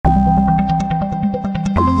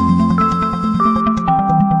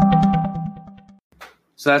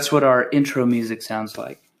So that's what our intro music sounds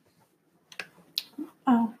like.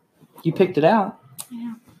 Oh. You picked it out.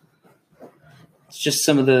 Yeah. It's just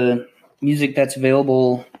some of the music that's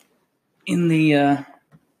available in the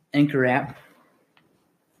Anchor app.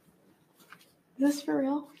 Is this for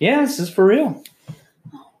real? Yeah, this is for real.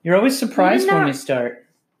 You're always surprised when we start.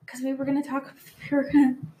 Because we were going to talk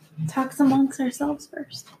amongst ourselves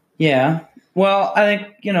first. Yeah. Well, I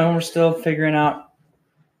think, we're still figuring out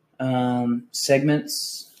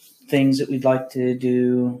segments, things that we'd like to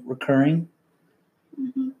do recurring.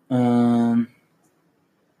 Mm-hmm.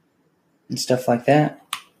 And stuff like that.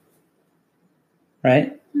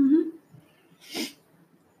 Right? Mm-hmm.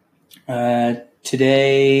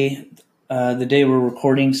 Today, the day we're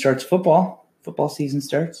recording starts football. Football season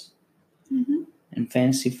starts. Mm-hmm. And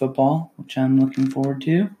fantasy football, which I'm looking forward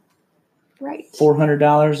to. Right.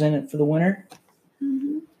 $400 in it for the winner.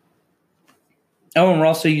 Mm-hmm. Oh, and we're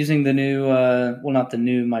also using the new, not the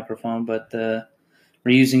new microphone, but we're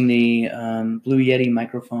using the Blue Yeti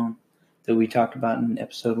microphone that we talked about in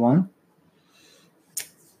episode 1.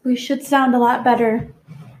 We should sound a lot better.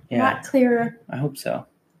 Yeah. A lot clearer. I hope so.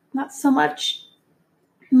 Not so much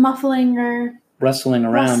muffling or rustling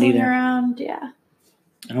around yeah.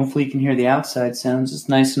 And hopefully you can hear the outside sounds. It's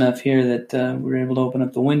nice enough here that we're able to open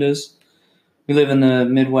up the windows. We live in the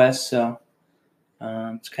Midwest, so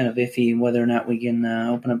it's kind of iffy whether or not we can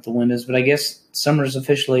open up the windows. But I guess summer's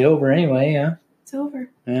officially over anyway, yeah? It's over.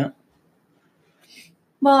 Yeah.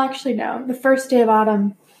 Well, actually, no. The first day of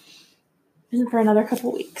autumn isn't for another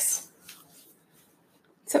couple weeks.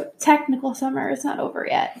 So technical summer is not over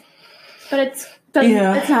yet. But it's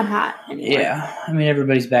not hot anymore. Yeah. I mean,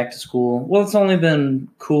 everybody's back to school. Well, it's only been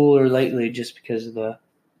cooler lately just because of the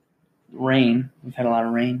rain. We've had a lot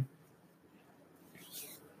of rain.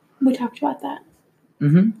 We talked about that.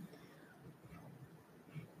 Mm-hmm.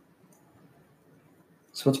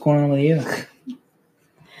 So what's going on with you?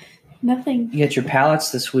 Nothing. You got your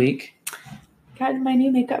palettes this week. Got my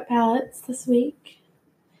new makeup palettes this week.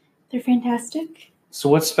 They're fantastic. So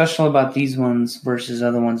what's special about these ones versus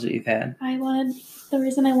other ones that you've had? The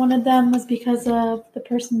reason I wanted them was because of the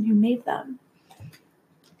person who made them. I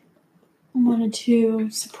wanted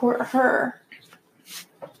to support her.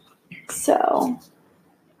 So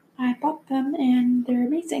I bought them and they're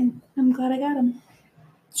amazing. I'm glad I got them.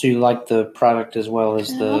 So you like the product as well as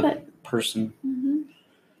the person. Mm-hmm.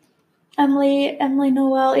 Emily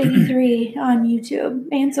Noel 83 on YouTube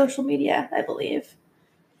and social media, I believe.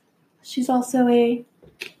 She's also a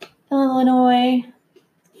Illinois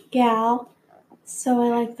gal, so I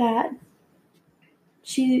like that.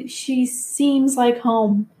 She seems like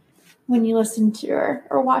home when you listen to her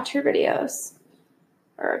or watch her videos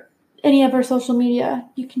or any of her social media.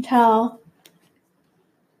 You can tell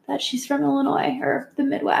that she's from Illinois or the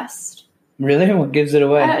Midwest. Really? What gives it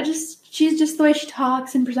away? She's just the way she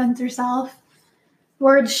talks and presents herself.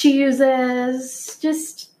 Words she uses,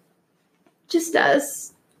 just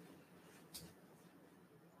does.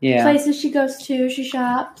 Yeah. Places she goes to, she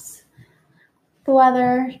shops. The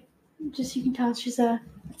weather, you can tell she's a...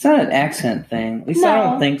 It's not an accent thing. At least I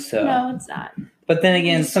don't think so. No, it's not. But then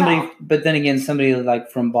again, somebody like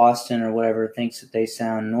from Boston or whatever thinks that they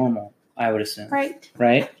sound normal, I would assume.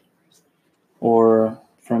 Right? Or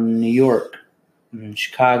from New York and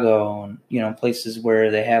Chicago and, places where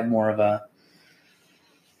they have more of a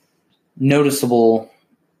noticeable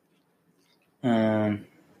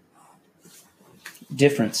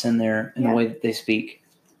difference in the way that they speak.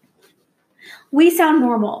 We sound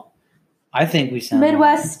normal. I think we sound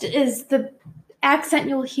Midwest normal. Is the accent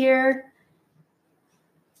you'll hear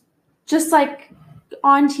just like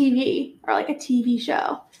on TV or like a TV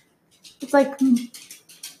show. It's like,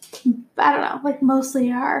 I don't know, like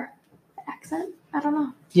mostly our accent. I don't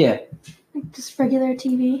know. Yeah. Like just regular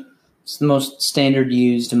TV. It's the most standard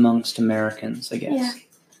used amongst Americans, I guess. Yeah.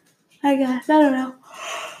 I guess. I don't know.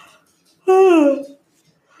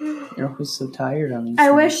 You're always so tired on these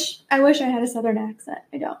things. I wish I had a southern accent.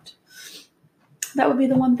 I don't. That would be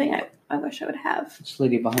the one thing I wish I would have. This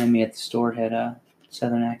lady behind me at the store had a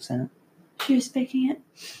southern accent. She was faking it.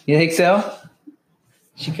 You think so?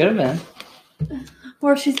 She could have been.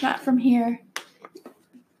 Or she's not from here.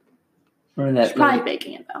 She's probably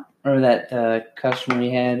faking it, though. Or that customer you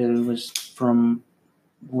had who was from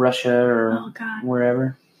Russia or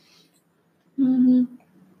wherever. Mm-hmm.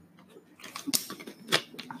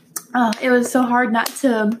 Oh, it was so hard not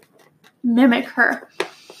to mimic her.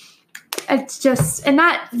 It's just, and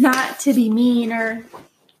not to be mean or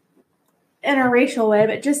in a racial way,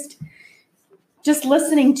 but just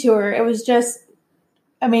listening to her, it was just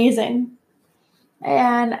amazing.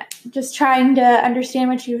 and just trying to understand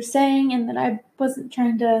what she was saying, and then I wasn't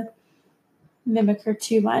trying to mimic her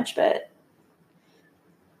too much, but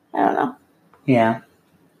I don't know. Yeah.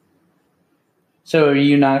 So are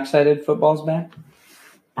you not excited football's back?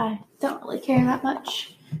 I don't really care that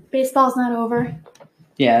much. Baseball's not over.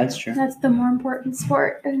 Yeah, that's true. That's the more important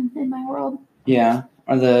sport in my world. Yeah.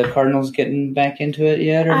 Are the Cardinals getting back into it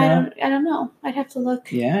yet or no? I don't know. I'd have to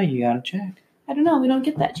look. Yeah, you gotta check. I don't know. We don't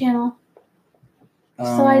get that channel.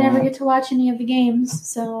 So I never get to watch any of the games.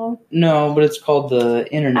 So no, but it's called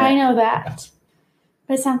the internet. I know that.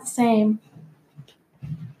 But it's not the same.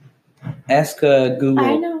 Ask Google.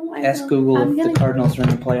 I know. Ask Google if the Cardinals are in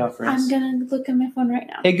the playoff race. I'm going to look at my phone right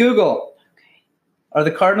now. Hey, Google. Okay. Are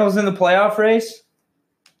the Cardinals in the playoff race?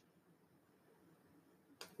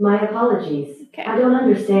 My apologies. Okay. I don't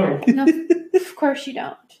understand. No, of course you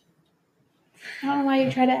don't. I don't know why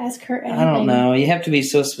you try to ask her anything. I don't know. You have to be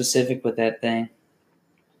so specific with that thing.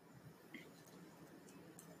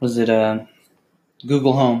 Was it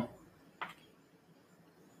Google Home?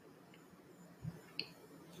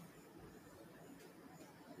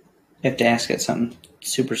 You have to ask it something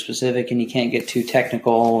super specific, and you can't get too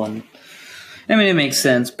technical. And I mean, it makes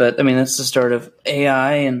sense, but I mean, that's the start of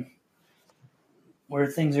AI and where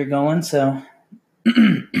things are going. So,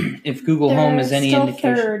 if Google Home is any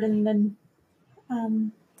indication, third, and then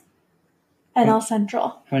NL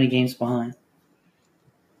Central. How many games behind?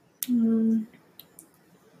 I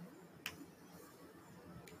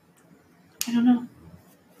don't know.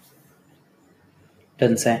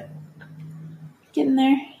 Doesn't say. Getting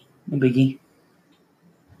there. No biggie.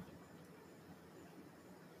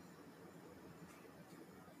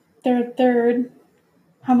 They're third.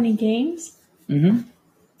 How many games? Mm-hmm.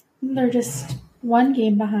 They're just one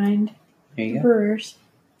game behind There you the go. Brewers.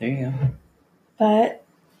 There you go. But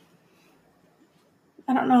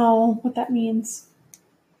I don't know what that means.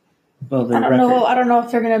 Well, I don't know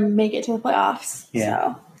if they're gonna make it to the playoffs.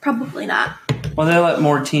 Yeah. So probably not. Well, they let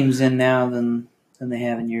more teams in now than they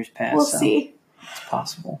have in years past. We'll so see. It's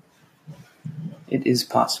possible. It is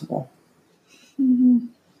possible. Mm-hmm.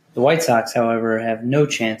 The White Sox, however, have no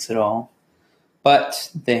chance at all.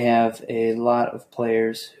 But they have a lot of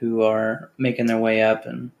players who are making their way up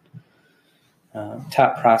and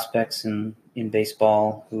top prospects in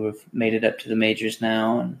baseball who have made it up to the majors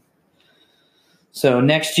now. And so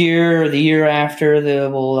next year or the year after, they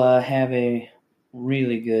will have a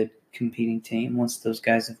really good competing team once those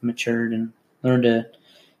guys have matured and learned to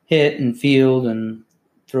hit and field and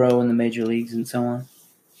throw in the major leagues and so on.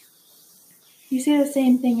 You say the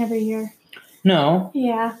same thing every year. No.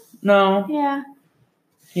 Yeah. No. Yeah.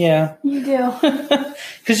 Yeah. You do.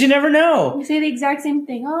 Because you never know. You say the exact same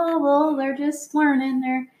thing. Oh, well, they're just learning.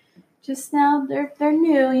 They're just now, they're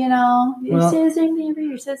new, you know. You say the same thing every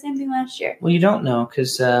year. You said the same thing last year. Well, you don't know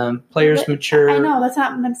because players mature. I know. That's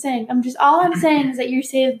not what I'm saying. All I'm saying is that you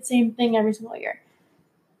say the same thing every single year.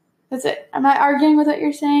 That's it. I'm not arguing with what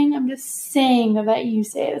you're saying. I'm just saying that you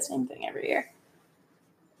say the same thing every year.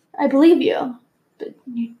 I believe you, but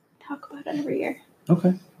you talk about it every year.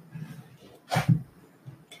 Okay.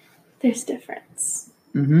 There's difference.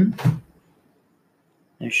 Mm-hmm.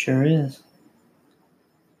 There sure is.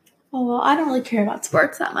 Oh, well, I don't really care about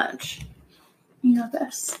sports that much. You know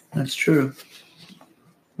this. That's true.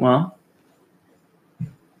 Well,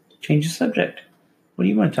 change the subject. What do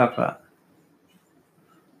you want to talk about?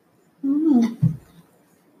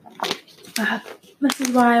 This is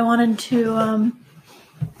why I wanted to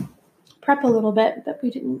prep a little bit, but we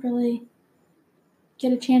didn't really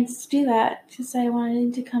get a chance to do that because I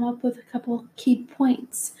wanted to come up with a couple key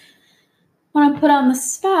points. When I'm put on the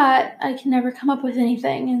spot, I can never come up with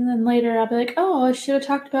anything, and then later I'll be like, oh, I should have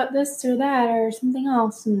talked about this or that or something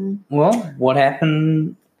else. And well, what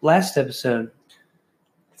happened last episode?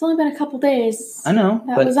 it's only been a couple days. I know.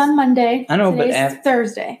 That was on Monday. I know, Today's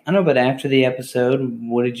Thursday. I know, but after the episode,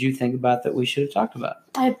 what did you think about that we should have talked about?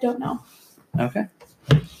 I don't know. Okay.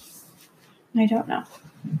 I don't know.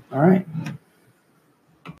 All right.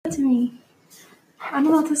 To me, I don't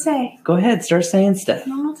know what to say. Go ahead. Start saying stuff. I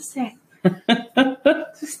don't know what to say.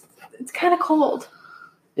 It's kind of cold.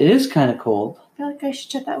 It is kind of cold. I feel like I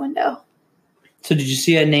should shut that window. So did you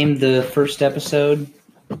see I named the first episode?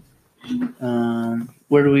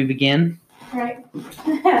 Where do we begin? Right.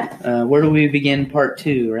 Where do we begin part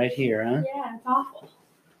 2? Right here, huh? Yeah, it's awful.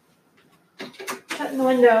 Shutting the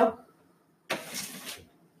window.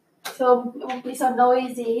 So it won't be so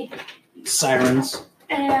noisy. Sirens.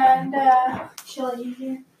 And chilly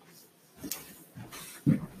here.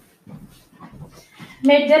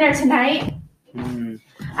 Made dinner tonight.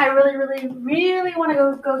 I really, really, really want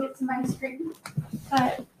to go get some ice cream.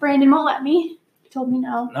 But Brandon won't let me. told me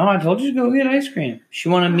no. No, I told you to go get ice cream. She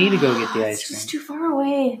wanted me to go get the ice It's cream. just too far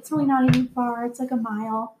away. It's really not even far. It's like a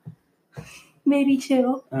mile. Maybe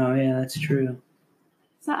 2. Oh, yeah, that's true.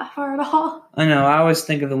 It's not far at all. I know. I always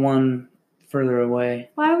think of the one further away.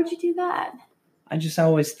 Why would you do that? I just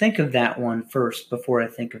always think of that one first before I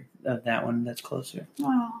think of that one that's closer.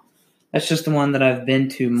 Wow. That's just the one that I've been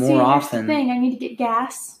to more See, often. Here's the thing. I need to get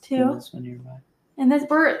gas, than too. this one nearby. And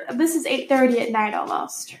this is 8:30 at night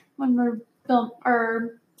almost when we're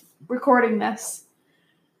recording this.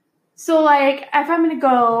 So, like, if I'm going to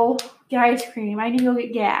go get ice cream, I need to go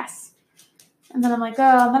get gas. And then I'm like,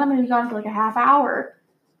 oh, then I'm going to be gone for like a half hour.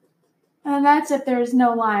 And that's if there's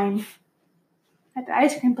no line at the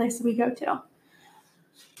ice cream place that we go to.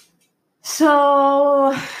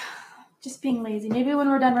 So, just being lazy. Maybe when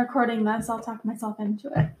we're done recording this, I'll talk myself into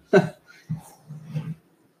it.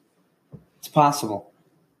 It's possible.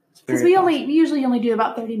 Because we usually only do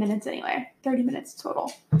about 30 minutes anyway. 30 minutes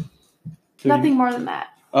total. 30. Nothing more than that.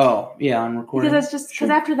 Oh, yeah, on recording. Because it's just because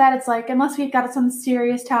after that, it's like unless we've got some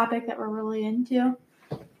serious topic that we're really into,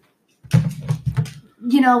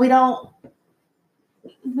 we don't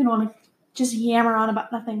want to just yammer on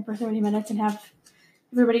about nothing for 30 minutes and have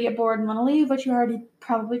everybody get bored and want to leave, which you already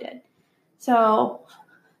probably did. So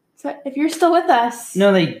if you're still with us,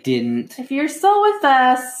 No, they didn't. If you're still with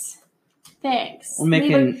us, thanks. We're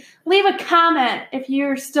making leave a comment if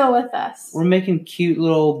you're still with us. We're making cute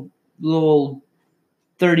little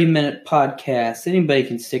 30-minute podcasts. Anybody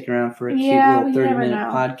can stick around for a cute little 30-minute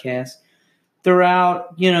podcast. They're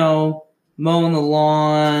out, mowing the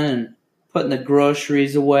lawn and putting the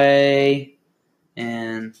groceries away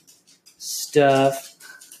and stuff.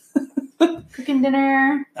 Cooking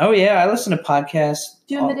dinner. Oh, yeah. I listen to podcasts.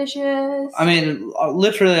 Doing the dishes. I mean,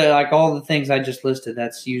 literally, like all the things I just listed,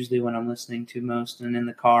 that's usually what I'm listening to most, and in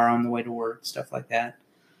the car on the way to work, stuff like that.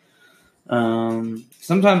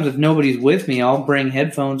 Sometimes if nobody's with me, I'll bring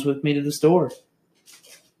headphones with me to the store.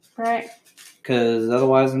 Right. Because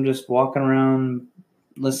otherwise I'm just walking around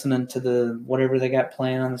listening to the whatever they got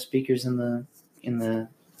playing on the speakers in the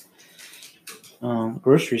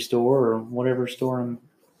grocery store or whatever store I'm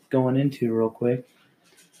going into real quick.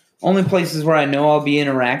 Only places where I know I'll be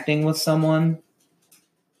interacting with someone,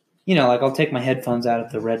 like I'll take my headphones out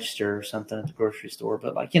at the register or something at the grocery store.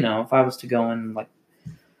 But if I was to go in, like,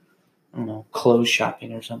 I don't know, clothes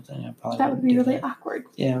shopping or something, I probably that would be really awkward.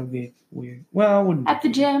 Yeah, it would be weird. Well, it wouldn't. At the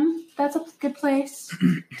gym, that's a good place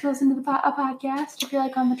to listen to a podcast if you're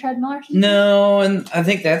like on the treadmill or something. No, and I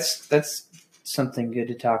think that's something good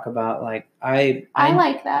to talk about. Like I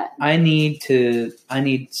like that. I need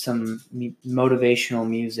some motivational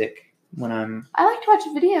music when I like to watch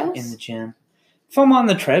videos in the gym. If I'm on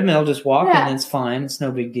the treadmill just walking, Yeah. it's fine. It's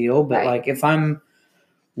no big deal. But Right. like if I'm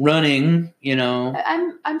running,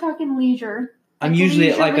 I'm talking leisure. I'm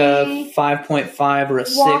usually at like a 5.5 or a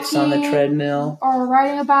 6 on the walking, treadmill. Or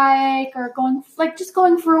riding a bike, or going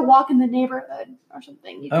for a walk in the neighborhood or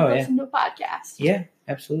something. You can listen to a podcast. Yeah,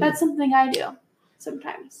 absolutely. That's something I do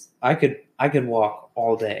sometimes. I could walk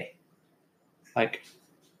all day. Like,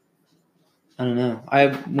 I don't know. I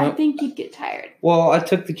think you'd get tired. Well, I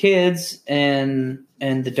took the kids and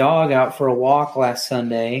the dog out for a walk last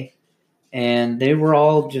Sunday, and they were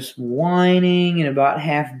all just whining and about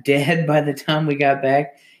half dead by the time we got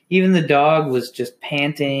back. Even the dog was just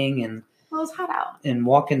panting and Well, it's hot out. and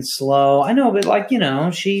walking slow. I know, but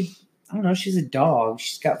she's a dog.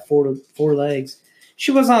 She's got four legs.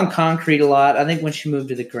 She was on concrete a lot. I think when she moved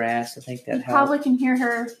to the grass, I think that You helped. probably can hear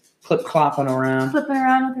her Clip-clopping around. flipping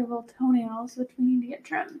around with her little toenails, which we need to get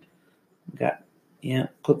trimmed.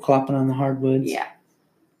 Clip-clopping on the hardwoods. Yeah.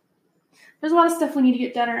 There's a lot of stuff we need to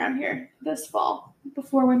get done around here this fall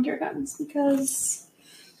before winter comes because,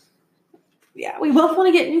 we both want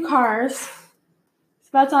to get new cars. So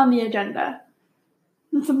that's on the agenda.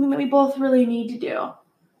 It's something that we both really need to do.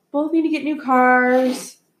 Both need to get new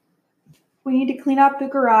cars. We need to clean up the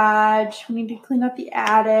garage. We need to clean up the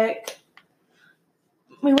attic.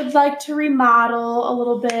 We would like to remodel a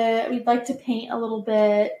little bit. We'd like to paint a little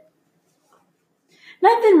bit.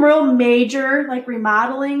 Nothing real major, like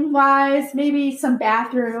remodeling wise. Maybe some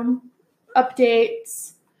bathroom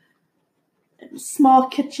updates. Small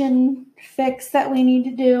kitchen fix that we need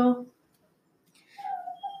to do.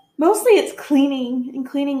 Mostly it's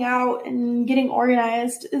cleaning out and getting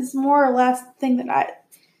organized is more or less the thing that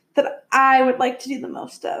I would like to do the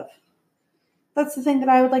most of. That's the thing that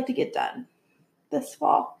I would like to get done this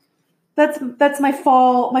fall. That's my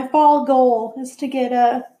fall goal is to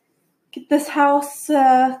get this house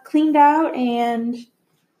cleaned out and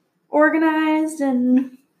organized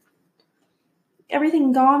and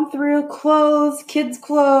everything gone through. Clothes, kids'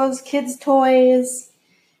 toys,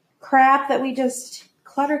 crap that we just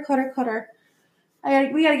clutter.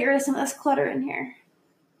 We gotta get rid of some of this clutter in here.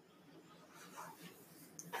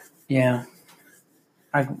 Yeah.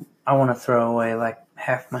 I want to throw away like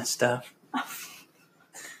half my stuff.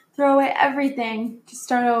 Throw away everything to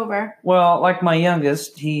start over. Well, like my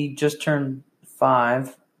youngest, he just turned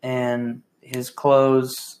 5, and his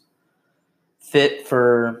clothes fit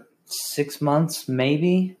for 6 months,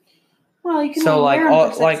 maybe. Well, you can only wear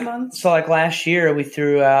them for 6 months. So like last year, we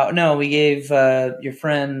gave your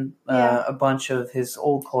friend a bunch of his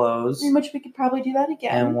old clothes. In which we could probably do that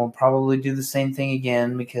again. And we'll probably do the same thing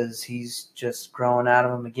again because he's just growing out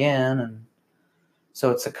of them again. And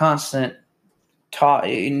so it's a constant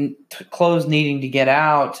clothes needing to get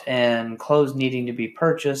out and clothes needing to be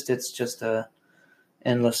purchased. It's just a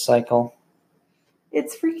endless cycle.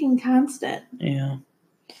 It's freaking constant. Yeah.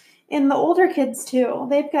 And the older kids, too.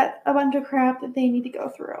 They've got a bunch of crap that they need to go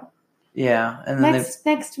through. Yeah. And then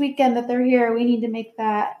next weekend that they're here, we need to make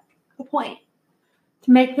that a point.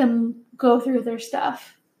 To make them go through their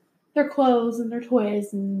stuff. Their clothes and their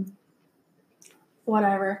toys and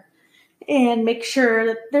whatever. And make sure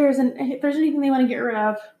that if there's anything they want to get rid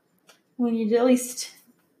of, we need to at least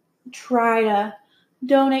try to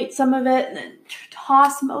donate some of it and then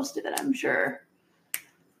toss most of it, I'm sure.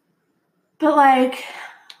 But, like,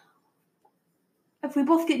 if we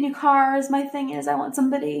both get new cars, my thing is I want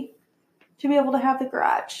somebody to be able to have the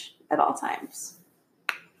garage at all times.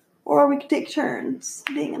 Or we could take turns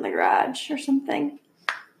being in the garage or something.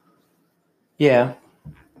 Yeah.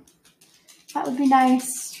 That would be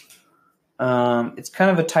nice. It's kind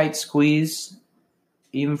of a tight squeeze,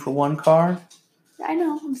 even for one car. I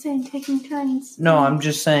know. I'm saying taking turns. No, I'm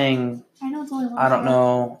just saying. I know it's only one I don't car.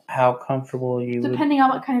 know how comfortable you Depending on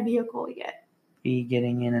what kind of vehicle we get. Be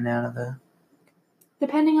getting in and out of the.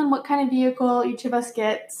 Depending on what kind of vehicle each of us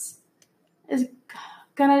gets is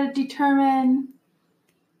gonna determine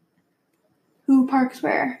who parks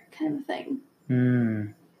where, kind of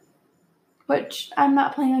thing. Which I'm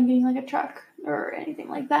not planning on getting like a truck or anything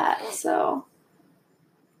like that, so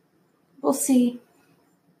we'll see.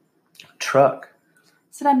 Truck.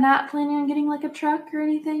 Said I'm not planning on getting like a truck or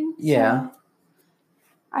anything. Yeah. So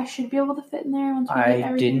I should be able to fit in there once we get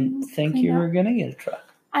everything. I didn't think you were gonna get a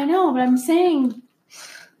truck. I know, but I'm saying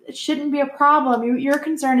it shouldn't be a problem. Your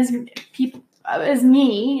concern is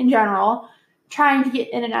me in general trying to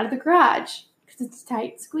get in and out of the garage because it's a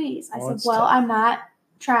tight squeeze. I said, well, I'm not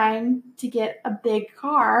trying to get a big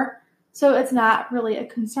car, so it's not really a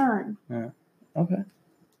concern. Yeah. Okay.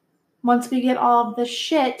 Once we get all of the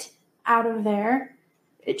shit out of there,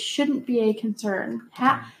 it shouldn't be a concern.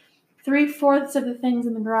 3/4 of the things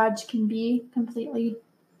in the garage can be completely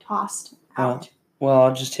tossed out. Well,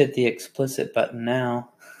 I'll just hit the explicit button now.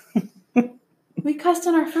 We cussed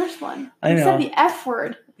on our first one. I know. We said the F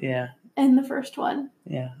word. Yeah. In the first one.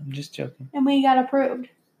 Yeah, I'm just joking. And we got approved.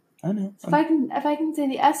 I know. So if I can say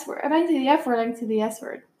the S word, if I can say the F word, I can say the S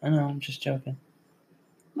word. I know. I'm just joking.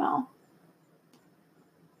 Well,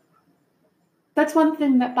 that's one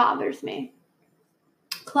thing that bothers me.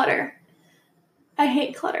 Clutter. I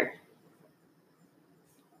hate clutter.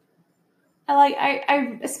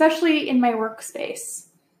 I especially in my workspace.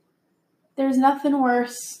 There's nothing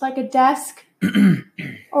worse, like a desk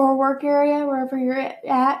or a work area, wherever you're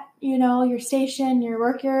at, your station, your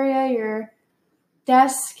work area, your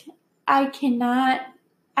desk. I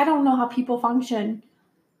don't know how people function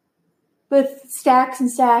with stacks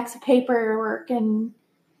and stacks of paperwork and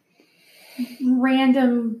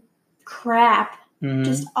random crap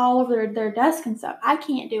just all over their desk and stuff. I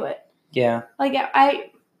can't do it. Yeah. Like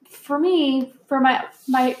for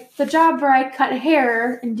the job where I cut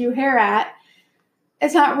hair and do hair at,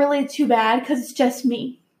 it's not really too bad because it's just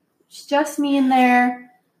me. It's just me in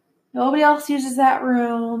there. Nobody else uses that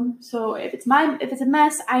room. So if it's a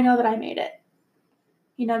mess, I know that I made it.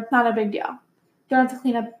 It's not a big deal. Don't have to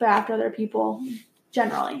clean up after other people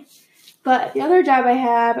generally. But the other job I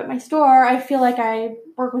have at my store, I feel like I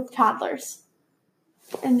work with toddlers.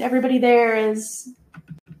 And everybody there is...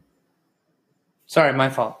 Sorry, my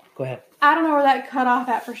fault. Go ahead. I don't know where that cut off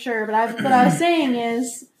at for sure, but what I was saying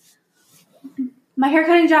is my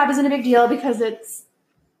haircutting job isn't a big deal because it's,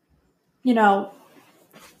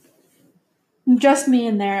 just me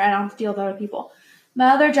in there. I don't have to deal with other people. My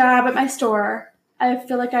other job at my store, I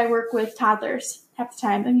feel like I work with toddlers half the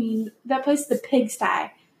time. I mean, that place is a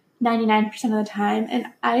pigsty 99% of the time, and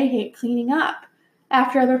I hate cleaning up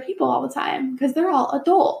after other people all the time because they're all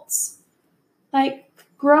adults. Like,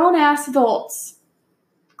 grown-ass adults.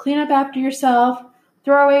 Clean up after yourself,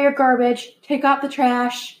 throw away your garbage, take out the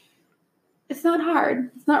trash. It's not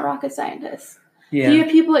hard. It's not rocket scientists. Yeah. Do you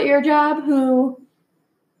have people at your job who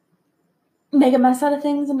make a mess out of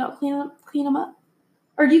things and don't clean them up?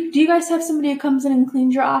 Or do you guys have somebody who comes in and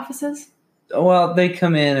cleans your offices? Well, they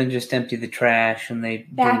come in and just empty the trash, and they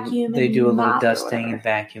Vacuum do a and little mop or dusting whatever. and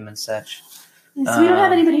vacuum and such. And so we don't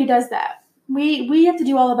have anybody who does that. We have to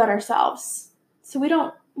do all of that ourselves. So we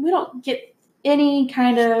don't get any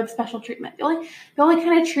kind of special treatment. The only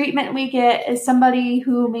kind of treatment we get is somebody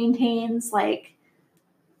who maintains, like,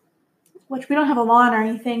 which we don't have a lawn or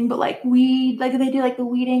anything, but like they do like the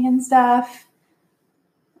weeding and stuff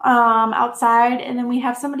outside, and then we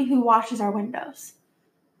have somebody who washes our windows.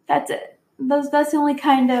 That's it. That's the only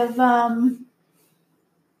kind of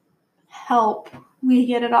help we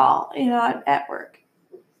get at all, at work.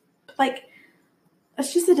 Like,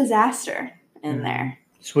 it's just a disaster in there.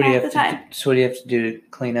 So what do you half have the to? So what do you have to do to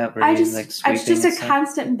clean up? Or It's sweeping just a and stuff?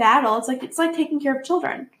 constant battle. It's like taking care of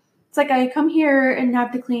children. It's like I come here and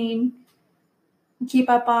have to clean, and keep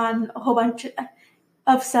up on a whole bunch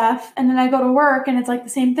of stuff, and then I go to work and it's like the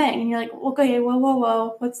same thing. And you're like, okay,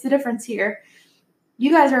 whoa, what's the difference here?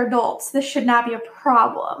 You guys are adults. This should not be a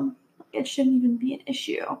problem. It shouldn't even be an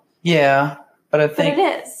issue. Yeah, but But it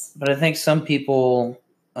is. But I think some people.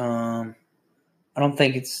 I don't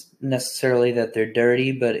think it's necessarily that they're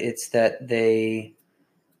dirty, but it's that they.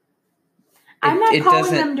 I'm not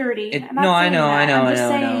calling them dirty. I know.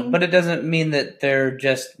 Saying, But it doesn't mean that they're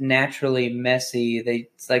just naturally messy.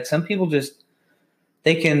 It's like some people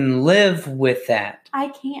they can live with that. I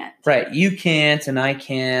can't. Right, you can't, and I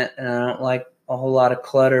can't, and I don't like a whole lot of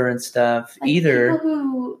clutter and stuff like either. People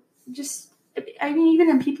who even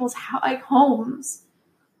in people's homes,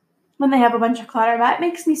 when they have a bunch of clutter, that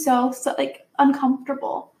makes me so like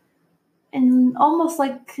uncomfortable, and almost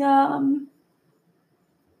like I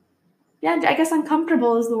guess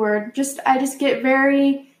uncomfortable is the word. I just get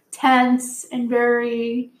very tense and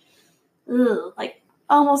very like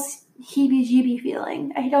almost heebie-jeebie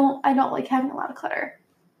feeling. I don't like having a lot of clutter.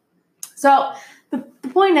 So the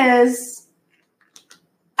point is,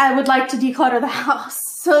 I would like to declutter the house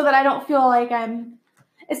so that I don't feel like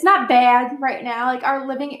it's not bad right now. Like our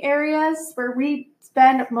living areas where we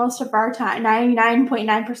spend most of our time,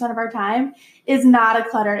 99.9% of our time, is not a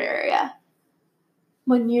cluttered area.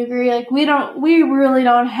 Wouldn't you agree? Like we really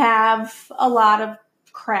don't have a lot of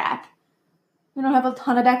crap. We don't have a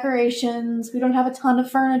ton of decorations. We don't have a ton of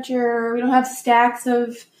furniture. We don't have stacks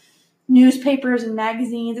of newspapers and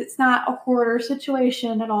magazines. It's not a hoarder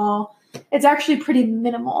situation at all. It's actually pretty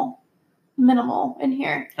minimal in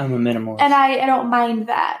here. I'm a minimalist. And I don't mind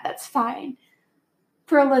that. That's fine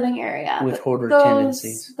for a living area. With hoarder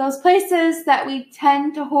tendencies. Those places that we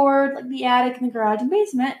tend to hoard, like the attic and the garage and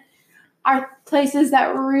basement, are places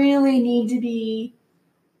that really need to be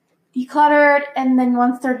decluttered, and then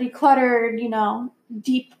once they're decluttered,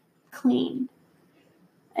 deep clean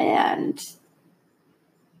and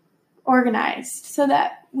organized so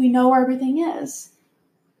that we know where everything is.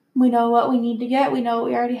 We know what we need to get. We know what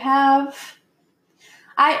we already have.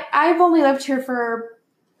 I've only lived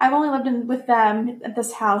with them at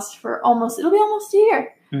this house for it'll be almost a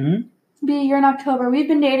year. Mm-hmm. It'll be a year in October. We've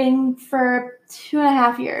been dating for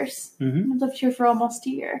 2.5 years. Mm-hmm. I've lived here for almost a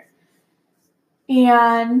year.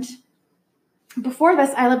 And before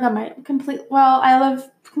this, I lived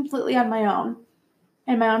completely on my own.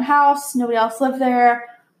 In my own house. Nobody else lived there.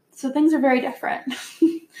 So things are very different.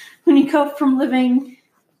 When you go from living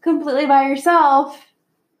completely by yourself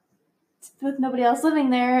with nobody else living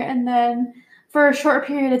there, and then for a short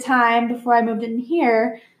period of time before I moved in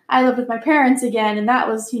here, I lived with my parents again, and that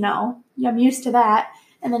was, I'm used to that.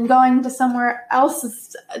 And then going to somewhere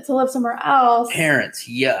else to live somewhere else. Parents,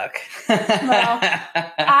 yuck. Well,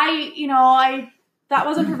 that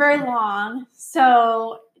wasn't for very long,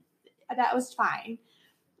 so that was fine.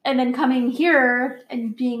 And then coming here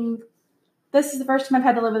and this is the first time I've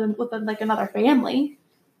had to live with like another family.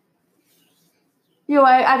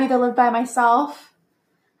 I've either lived by myself.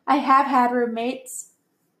 I have had roommates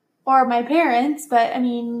or my parents, but I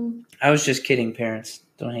mean. I was just kidding, parents.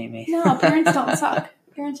 Don't hate me. No, parents don't suck.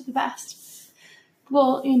 Parents are the best.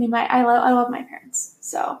 Well, I love my parents,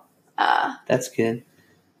 so. That's good.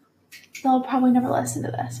 They'll probably never listen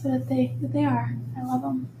to this, but if they are, I love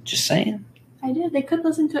them. Just saying. I do. They could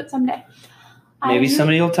listen to it someday. Maybe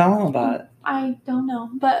somebody will tell them about it. I don't know,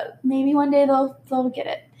 but maybe one day they'll get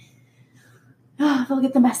it. They'll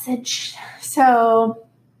get the message. So,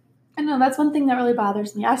 I don't know, that's one thing that really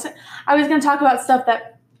bothers me. I was going to talk about stuff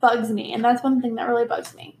that bugs me, and that's one thing that really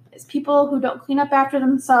bugs me, is people who don't clean up after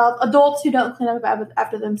themselves, adults who don't clean up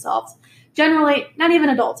after themselves. Generally, not even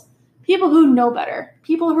adults. People who know better.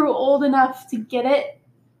 People who are old enough to get it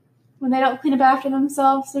when they don't clean up after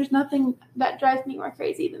themselves, there's nothing that drives me more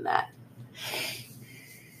crazy than that.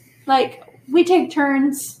 Like, we take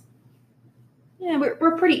turns. Yeah,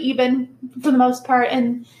 we're pretty even for the most part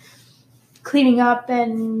in cleaning up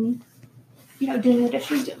and, doing the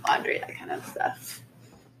dishes, doing laundry, that kind of stuff.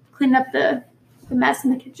 Cleaning up the mess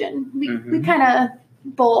in the kitchen. We kind of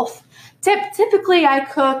both. Typically, I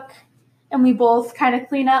cook and we both kind of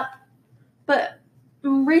clean up. But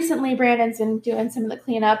recently, Brandon's been doing some of the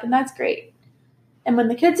cleanup, and that's great. And when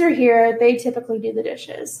the kids are here, they typically do the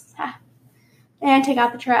dishes and take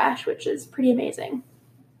out the trash, which is pretty amazing.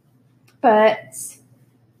 But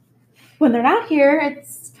when they're not here,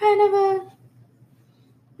 it's kind of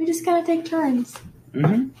we just kind of take turns.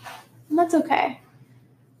 Mm-hmm. And that's okay.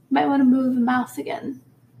 Might want to move the mouse again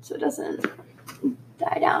so it doesn't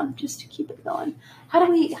die down, just to keep it going. How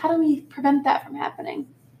do we prevent that from happening?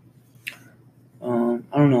 I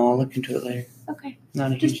don't know. I'll look into it later. Okay.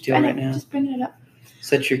 Not a huge deal right now. Just bring it up.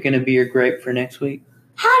 So that you're going to be your gripe for next week?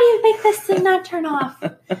 How do you make this thing not turn off?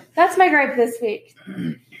 That's my gripe this week.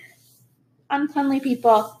 Uncleanly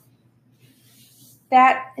people.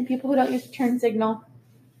 That and people who don't use the turn signal.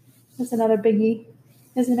 That's another biggie,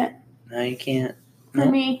 isn't it? No, you can't. For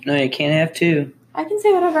me. No, you can't have two. I can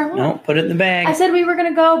say whatever I want. No, put it in the bag. I said we were going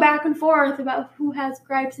to go back and forth about who has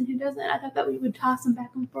gripes and who doesn't. I thought that we would toss them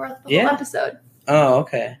back and forth the whole episode. Oh,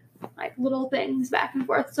 okay. Like little things back and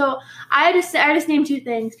forth. So I just named two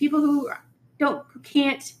things: people who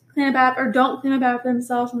can't clean up or don't clean up after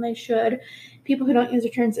themselves when they should. People who don't use a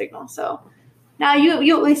turn signal. So now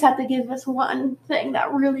you at least have to give us one thing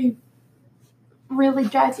that really, really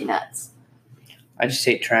drives you nuts. I just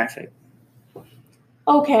hate traffic.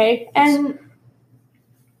 Okay, and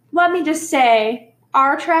let me just say,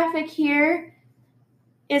 our traffic here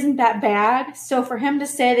isn't that bad. So for him to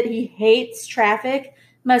say that he hates traffic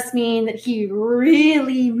must mean that he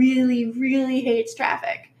really, really, really hates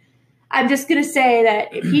traffic. I'm just going to say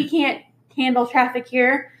that if he can't handle traffic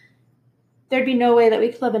here, there'd be no way that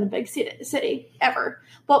we could live in a big city ever.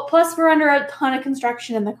 But plus, we're under a ton of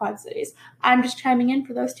construction in the Quad Cities. I'm just chiming in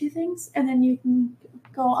for those two things, and then you can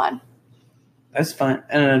go on. That's fine.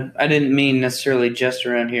 I didn't mean necessarily just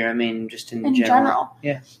around here. I mean just in general.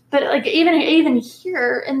 Yeah. But like even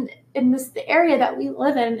here in the area that we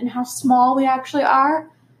live in and how small we actually are,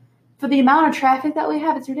 for the amount of traffic that we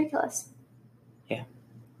have, it's ridiculous. Yeah.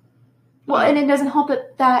 Well, and it doesn't help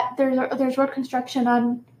that there's road construction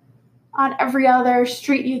on every other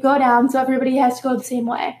street you go down, so everybody has to go the same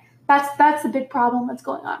way. That's the big problem that's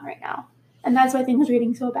going on right now, and that's why things are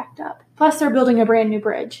getting so backed up. Plus, they're building a brand new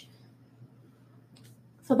bridge.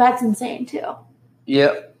 So that's insane, too.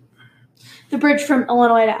 Yep. The bridge from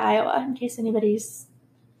Illinois to Iowa, in case anybody's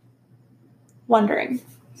wondering.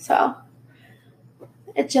 So,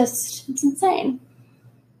 it's insane.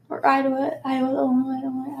 Or Illinois,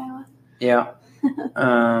 Iowa. Yeah.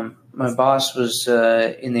 My boss was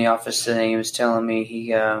in the office today. He was telling me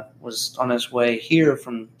he was on his way here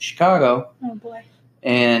from Chicago. Oh, boy.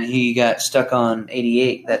 And he got stuck on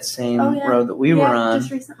 88, that same road that we were on.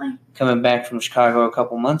 Just recently. Coming back from Chicago a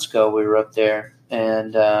couple months ago, we were up there.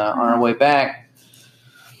 And on our way back,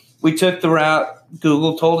 we took the route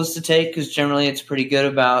Google told us to take, because generally it's pretty good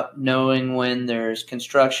about knowing when there's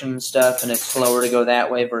construction and stuff, and it's slower to go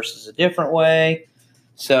that way versus a different way.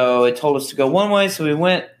 So it told us to go one way, so we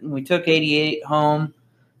went and we took 88 home.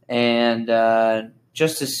 And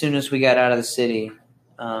just as soon as we got out of the city,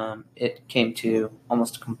 it came to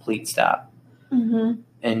almost a complete stop. Mm-hmm.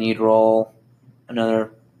 And you'd roll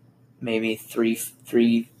another maybe 3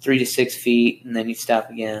 to 6 feet, and then you'd stop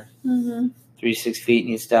again. Mm-hmm. 3 to 6 feet,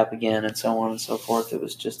 and you'd stop again, and so on and so forth. It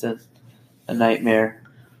was just a nightmare.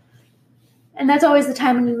 And that's always the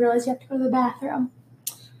time when you realize you have to go to the bathroom.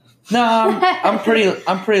 No, I'm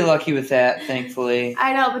pretty lucky with that, thankfully.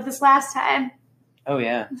 I know, but this last time. Oh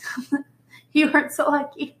yeah. You weren't so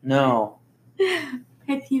lucky. No. I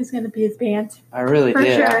think he was going to be his pants. I really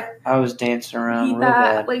did. Sure. I was dancing around real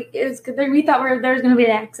bad. It was good. We thought there was going to be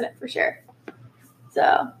an accident for sure.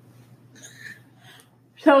 So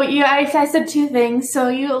I said two things. So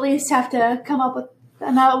you at least have to come up with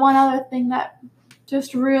one other thing that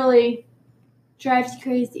just really drives you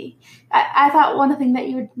crazy. I thought one thing that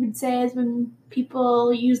you would say is when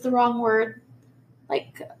people use the wrong word,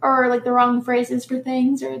 or the wrong phrases for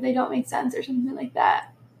things, or they don't make sense or something like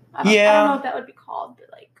that. I don't know what that would be called, but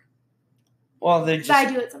well, they're just. I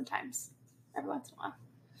do it sometimes, every once in a while.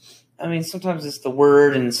 I mean, sometimes it's the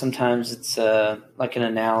word, and sometimes it's like an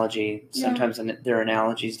analogy. Sometimes their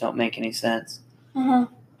analogies don't make any sense. Uh-huh.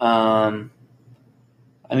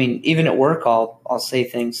 I mean, even at work, I'll say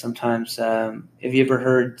things sometimes. Have you ever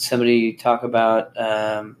heard somebody talk about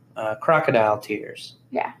crocodile tears.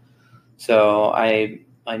 Yeah. So I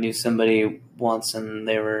knew somebody once, and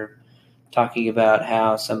they were talking about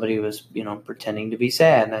how somebody was, pretending to be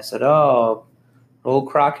sad, and I said, "Oh, old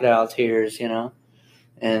crocodile tears,"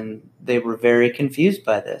 and they were very confused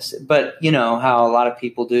by this. But how a lot of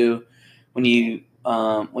people do when you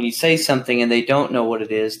say something and they don't know what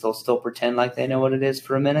it is, they'll still pretend like they know what it is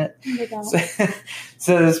for a minute. They don't.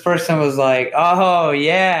 So this person was like, "Oh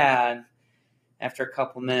yeah," and after a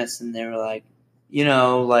couple minutes, and they were like,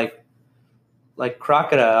 like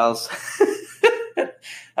crocodiles.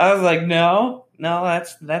 I was like, no,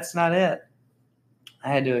 that's not it. I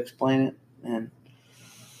had to explain it, and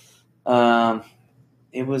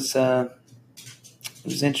it was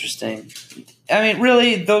interesting. I mean,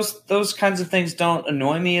 really, those kinds of things don't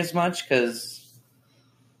annoy me as much because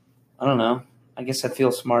I don't know. I guess I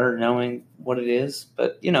feel smarter knowing what it is.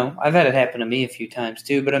 But I've had it happen to me a few times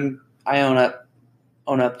too. But I own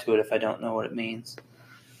up to it if I don't know what it means.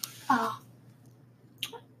 Oh.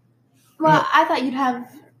 Well, I thought you'd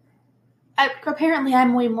have. Apparently,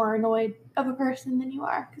 I'm way more annoyed of a person than you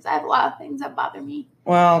are because I have a lot of things that bother me.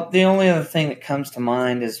 Well, the only other thing that comes to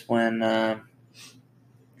mind is when I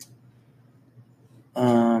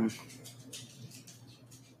don't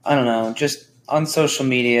know, just on social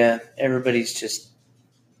media, everybody's just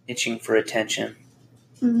itching for attention.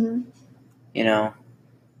 Mm-hmm.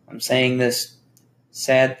 I'm saying this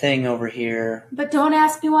sad thing over here. But don't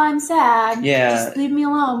ask me why I'm sad. Yeah. Just leave me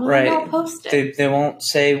alone. Right. I'll post it. They won't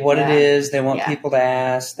say what it is. They want Yeah. people to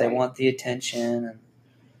ask. They want the attention.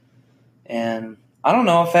 And I don't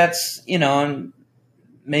know if that's, and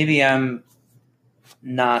maybe I'm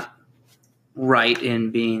not right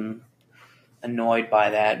in being annoyed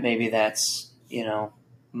by that. Maybe that's,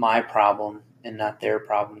 my problem and not their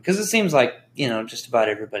problem. Because it seems like, just about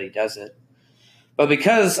everybody does it. But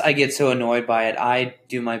because I get so annoyed by it, I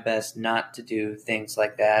do my best not to do things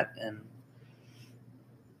like that. And,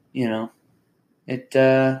 it,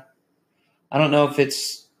 I don't know if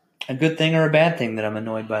it's a good thing or a bad thing that I'm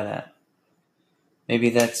annoyed by that.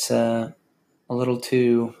 Maybe that's a little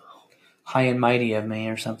too high and mighty of me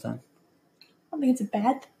or something. I don't think it's a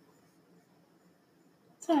bad thing.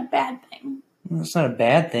 It's not a bad thing. Well, it's not a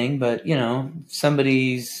bad thing, but,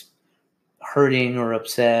 somebody's hurting or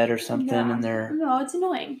upset or something, and they're... No, it's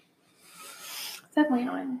annoying. It's definitely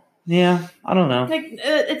annoying. Yeah, I don't know. Like,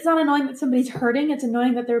 it's not annoying that somebody's hurting. It's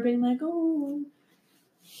annoying that they're being like, "Oh,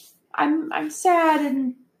 I'm sad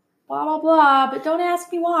and blah blah blah," but don't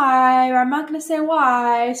ask me why, or I'm not going to say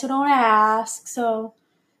why, so don't ask. So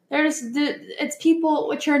it's people.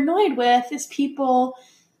 What you're annoyed with is people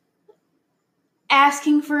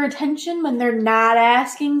asking for attention when they're not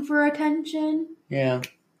asking for attention. Yeah.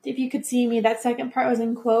 If you could see me, that second part was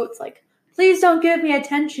in quotes, like, "Please don't give me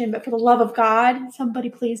attention, but for the love of God, somebody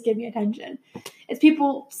please give me attention." It's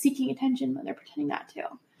people seeking attention when they're pretending not to.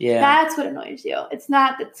 Yeah. That's what annoys you. It's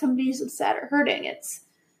not that somebody's upset or hurting.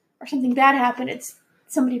 Or something bad happened. It's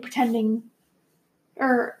somebody pretending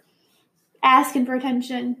or asking for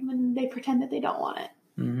attention when they pretend that they don't want it.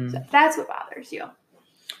 Mm-hmm. So that's what bothers you.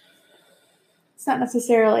 It's not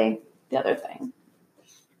necessarily the other thing.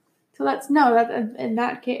 So in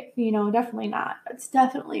that case, definitely not. It's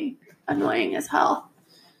definitely annoying as hell.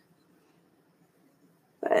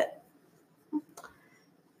 But,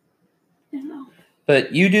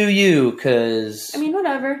 But you do you, because... I mean,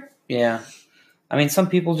 whatever. Yeah. I mean, some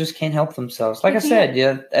people just can't help themselves. Like I said,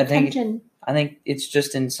 yeah, I think it's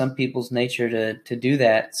just in some people's nature to do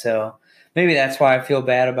that. So maybe that's why I feel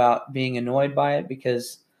bad about being annoyed by it,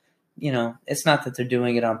 because, it's not that they're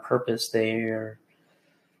doing it on purpose. They're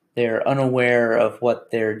unaware of what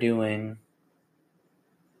they're doing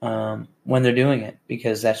when they're doing it,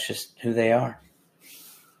 because that's just who they are.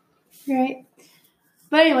 Right.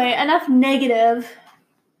 But anyway, enough negative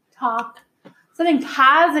talk. Something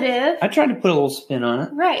positive. I tried to put a little spin on it.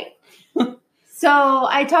 Right. So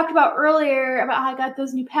I talked about earlier about how I got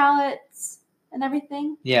those new palettes and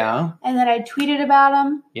everything. Yeah. And then I tweeted about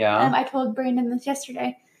them. Yeah. I told Brandon this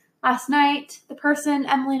last night. The person,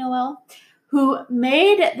 Emily Noel, who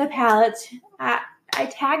made the palettes, I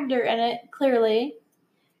tagged her in it, clearly.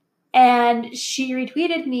 And she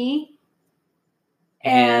retweeted me.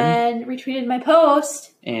 And retweeted my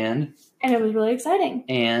post. And it was really exciting.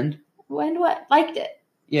 And what? Liked it.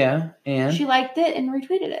 Yeah, and? She liked it and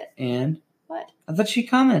retweeted it. And? What? I thought she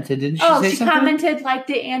commented, didn't she say something? Oh, she commented, liked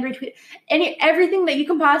it, and retweeted. Everything that you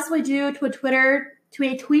can possibly do to a tweet.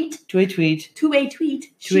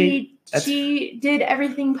 She did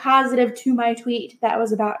everything positive to my tweet that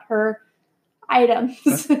was about her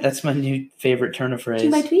items. That's my new favorite turn of phrase. To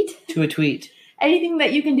my tweet? To a tweet. anything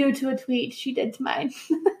that you can do to a tweet, she did to mine.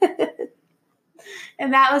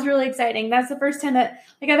 And that was really exciting. That's the first time that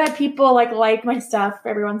I've had people like my stuff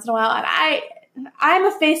every once in a while. And I'm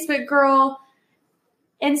a Facebook girl.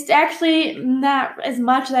 And it's actually not as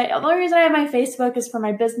much that the only reason I have my Facebook is for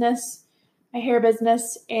my business, my hair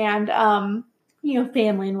business, and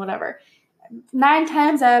family and whatever. 9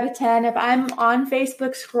 times out of 10, if I'm on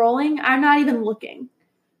Facebook scrolling, I'm not even looking.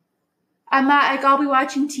 I'm not I'll be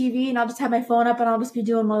watching TV and I'll just have my phone up and I'll just be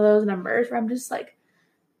doing one of those numbers where I'm just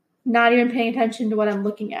not even paying attention to what I'm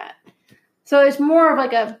looking at. So it's more of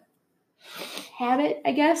a habit,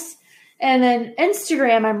 I guess. And then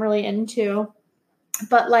Instagram I'm really into.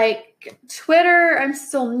 But Twitter I'm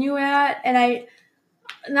still new at, and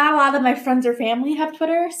not a lot of my friends or family have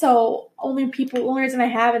Twitter, so only reason I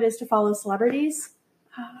have it is to follow celebrities.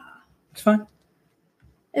 It's fine.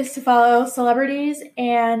 Is to follow celebrities,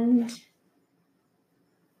 and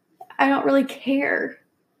I don't really care.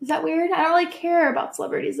 Is that weird? I don't really care about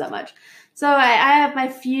celebrities that much. So I have my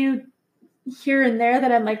few here and there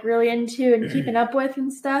that I'm really into and keeping up with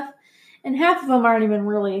and stuff. And half of them aren't even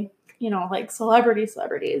really, celebrities,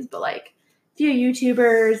 but a few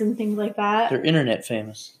YouTubers and things like that. They're internet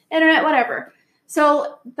famous. Internet, whatever.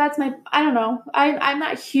 So that's I don't know. I'm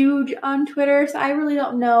not huge on Twitter, so I really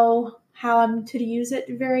don't know how I'm to use it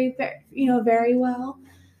very, very well.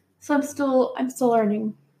 So I'm still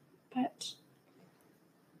learning. But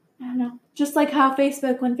I don't know. Just like how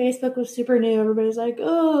when Facebook was super new, everybody's like,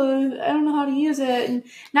 oh, I don't know how to use it. And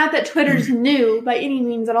not that Twitter's new by any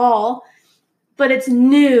means at all, but it's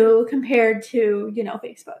new compared to,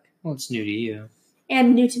 Facebook. Well, it's new to you.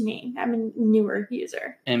 And new to me. I'm a newer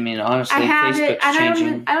user. I mean, honestly, I have Facebook's it, and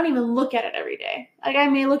changing. I don't even look at it every day. I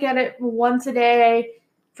may look at it once a day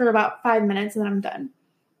for about 5 minutes, and then I'm done.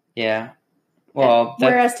 Yeah. Well,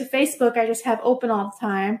 whereas to Facebook, I just have open all the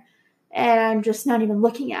time, and I'm just not even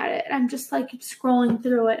looking at it. I'm just scrolling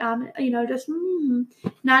through it. Just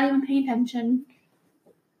not even paying attention.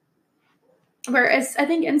 Whereas I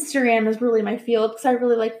think Instagram is really my field because I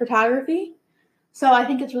really like photography. So I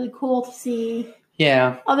think it's really cool to see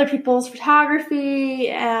other people's photography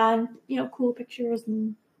and, cool pictures.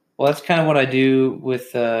 Well, that's kind of what I do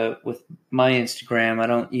with my Instagram. I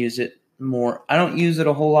don't use it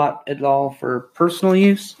a whole lot at all for personal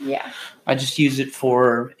use. Yeah. I just use it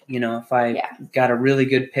for, if I got a really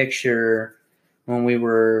good picture when we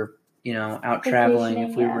were, out traveling,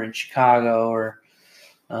 if we were in Chicago or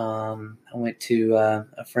I went to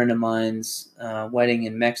a friend of mine's wedding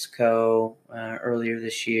in Mexico earlier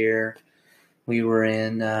this year. We were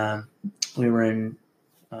in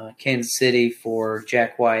Kansas City for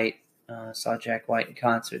Jack White. Saw Jack White in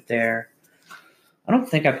concert there. I don't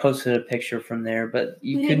think I posted a picture from there, but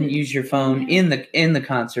you couldn't use your phone in the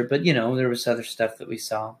concert. But there was other stuff that we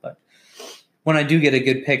saw. But when I do get a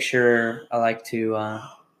good picture, I like to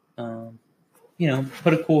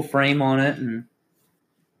put a cool frame on it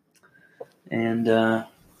and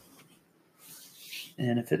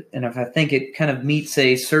if I think it kind of meets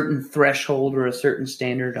a certain threshold or a certain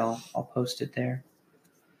standard, I'll post it there.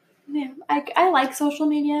 Yeah, I like social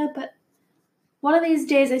media, but one of these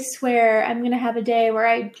days I swear I'm going to have a day where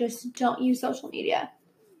I just don't use social media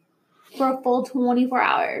for a full 24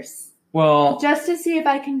 hours. Well, just to see if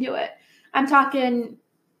I can do it. I'm talking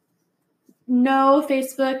no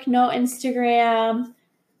Facebook, no Instagram,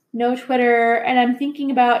 no Twitter, and I'm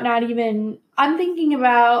thinking about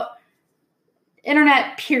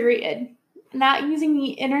internet, period. Not using the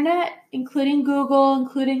internet, including Google,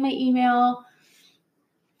 including my email,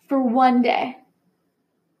 for one day.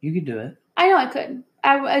 You could do it. I know I could.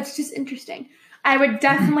 It's just interesting. I would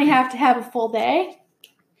definitely have to have a full day.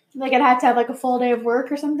 I'd have to have a full day of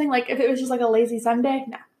work or something. If it was just a lazy Sunday,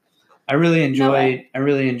 no. I really enjoy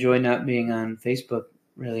not being on Facebook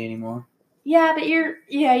really anymore. Yeah, but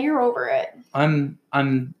you're over it. I'm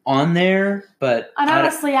on there, but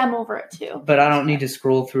honestly, I'm over it too. But I don't need to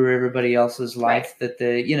scroll through everybody else's life that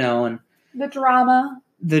and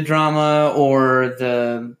the drama or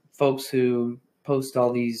the folks who post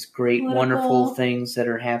all these great, wonderful things that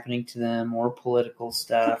are happening to them or political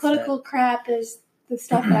stuff. The political crap is the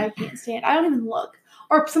stuff that I can't stand. I don't even look.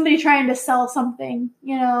 Or somebody trying to sell something,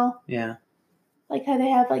 Yeah. Like how they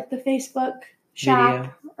have the Facebook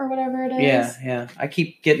shop or whatever it is. Yeah. I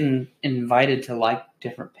keep getting invited to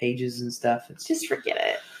different pages and stuff. Just forget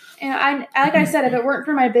it. And I said, if it weren't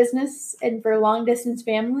for my business and for long distance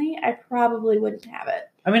family, I probably wouldn't have it.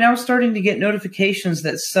 I mean, I was starting to get notifications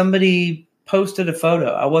that somebody posted a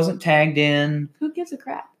photo. I wasn't tagged in. Who gives a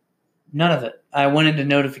crap? None of it. I went into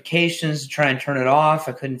notifications to try and turn it off.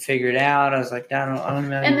 I couldn't figure it out. I was like, I don't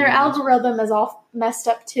know. And their algorithm is all messed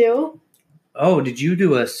up too. Oh, did you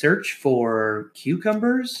do a search for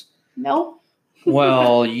cucumbers? No.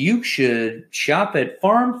 Well, you should shop at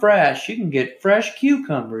Farm Fresh. You can get fresh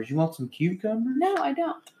cucumbers. You want some cucumbers? No, I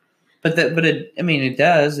don't. But it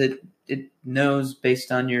does. It knows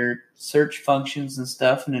based on your search functions and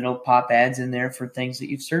stuff, and it'll pop ads in there for things that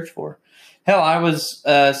you've searched for. Hell, I was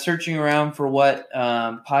searching around for what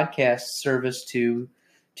podcast service to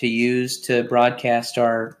use to broadcast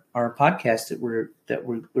our podcast that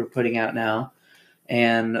we're putting out now,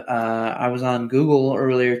 and I was on Google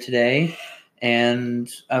earlier today, and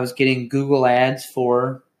I was getting Google ads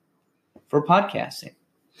for podcasting.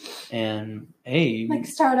 And hey, Like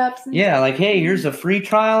startups. And yeah, like hey, here's a free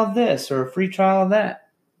trial of this or a free trial of that.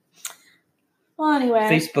 Well, anyway.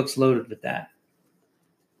 Facebook's loaded with that.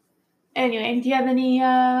 Anyway, do you have any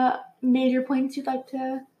major points you'd like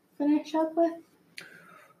to finish up with?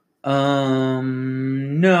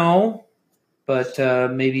 No, but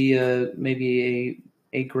maybe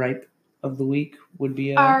a gripe of the week would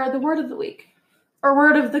be Or the word of the week. Or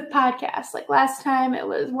word of the podcast. Like last time it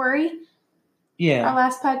was worry. yeah. Our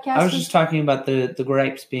last podcast I was just talking about the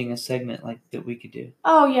gripes being a segment like that we could do.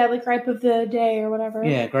 Oh, yeah, like gripe of the day or whatever.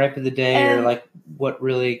 Yeah, gripe of the day or And- like what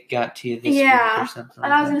really got to you this week Yeah, or something.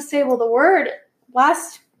 and I was like going to say, well, the word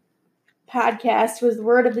last podcast was the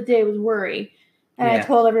word of the day was worry. And I Yeah.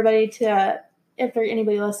 told everybody to, if there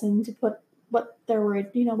anybody listened, to put what they're worried,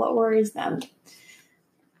 what worries them.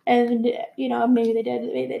 And, maybe they did,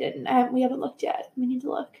 maybe they didn't. We haven't looked yet. We need to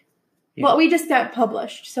look. Yeah. Well, we just got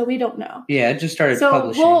published, so we don't know. Yeah, it just started So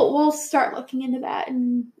publishing. we'll start looking into that,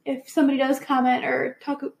 and if somebody does comment or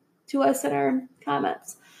talk to us in our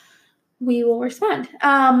comments, we will respond.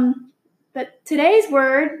 But today's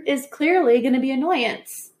word is clearly going to be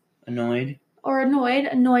annoyance Annoyed. or annoyed.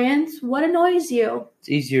 Annoyance. What annoys you? It's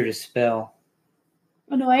easier to spell.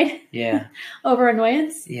 Annoyed Yeah. over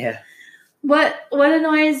annoyance. Yeah. What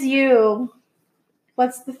annoys you?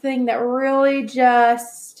 What's the thing that really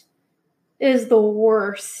just is the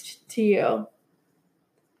worst to you?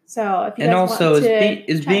 So if you And guys also, want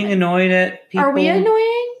is being annoyed at people? Are we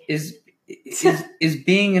annoying? Is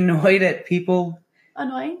being annoyed at people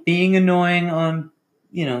Annoying? being annoying on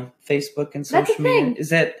Facebook and social That's the media?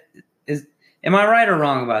 thing. Am I right or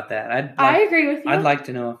wrong about that? I agree with you. I'd like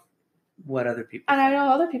to know what other people. And I know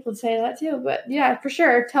other people say that too, but yeah, for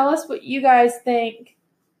sure. Tell us what you guys think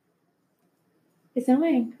is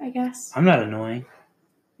annoying, I guess. I'm not annoying.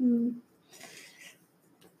 You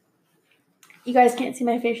guys can't see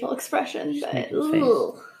my facial expression, Just but making a face.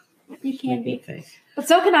 ooh, you can Making a be. face. But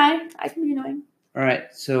so can I. I can be annoying. All right.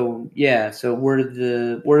 So yeah. So word of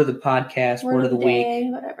the podcast. Word of the week. day,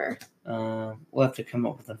 whatever. We'll have to come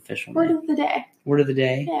up with an official Word name. of the day. Word of the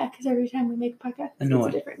day. Yeah, because every time we make a podcast, it's Annoyed.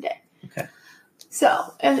 a different day. Okay.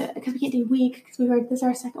 So, because we can't do week, because this is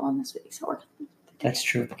our second one this week, so we're That's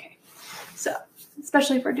true. okay. So,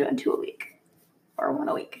 especially if we're doing 2 a week or 1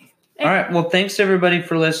 a week. All right. Well, thanks everybody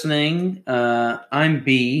for listening. I'm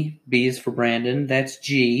B. B is for Brandon. That's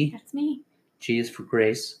G. That's me. G is for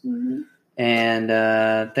Grace. Mm-hmm.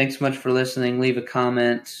 And thanks so much for listening. Leave a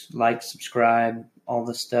comment, like, subscribe, all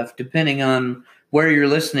this stuff. Depending on where you're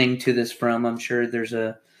listening to this from, I'm sure there's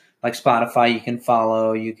like Spotify, you can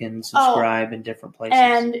follow, you can subscribe in different places.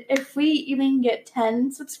 And if we even get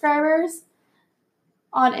 10 subscribers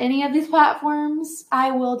on any of these platforms,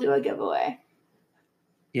 I will do a giveaway.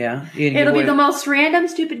 Yeah? You can give It'll be away the most random,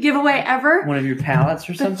 stupid giveaway ever. one of your palettes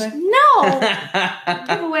or But something? no!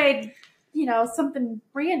 Give away, something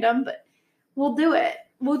random, but we'll do it.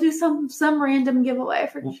 We'll do some random giveaway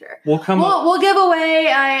for sure. We'll come We'll give away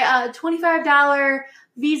a $25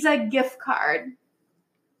 Visa gift card.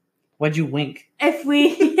 Why'd you wink? If we,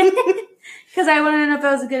 because I want to know if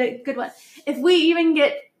that was a good one. If we even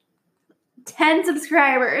get 10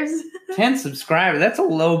 subscribers, 10 subscribers. That's a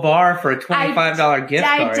low bar for a $25 gift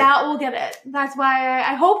I card. doubt we'll get it. That's why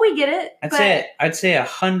I hope we get it. I'd say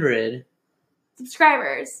 100.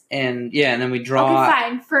 Subscribers. And then we draw. Okay,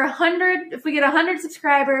 fine. For 100, if we get 100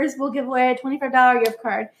 subscribers, we'll give away a $25 gift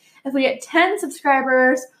card. If we get 10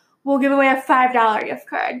 subscribers, we'll give away a $5 gift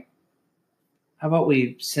card. How about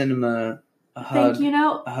we send them a hug? Thank you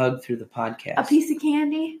note. A hug through the podcast. A piece of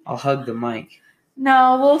candy. I'll hug the mic.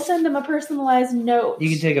 No, we'll send them a personalized note. You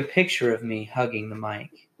can take a picture of me hugging the mic,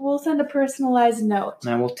 We'll send a personalized note.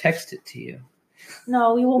 and I will text it to you.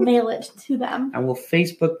 No, we will mail it to them. I will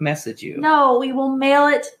Facebook message you. No, we will mail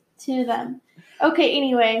it to them. Okay,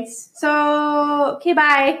 anyways. So, okay,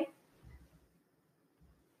 bye.